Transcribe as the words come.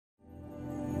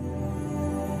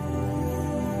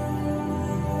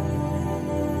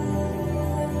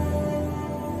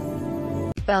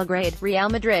Belgrade, Real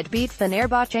Madrid beat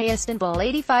Fenerbahce Istanbul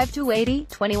 85-80,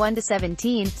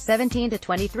 21-17,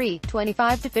 17-23,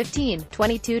 25-15,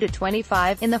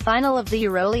 22-25 in the final of the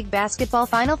Euroleague Basketball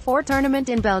Final Four tournament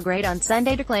in Belgrade on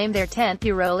Sunday to claim their 10th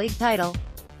Euroleague title.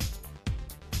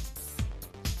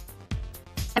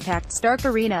 A packed Stark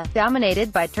Arena,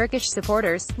 dominated by Turkish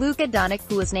supporters, Luka Doncic,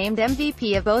 who was named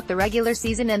MVP of both the regular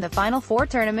season and the Final Four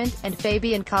tournament, and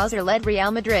Fabien Causeur led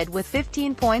Real Madrid with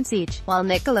 15 points each, while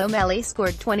Nicolo Melli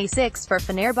scored 26 for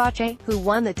Fenerbahce, who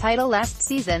won the title last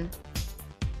season.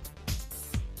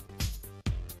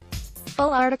 Full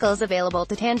articles available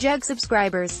to Tanjug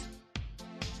subscribers.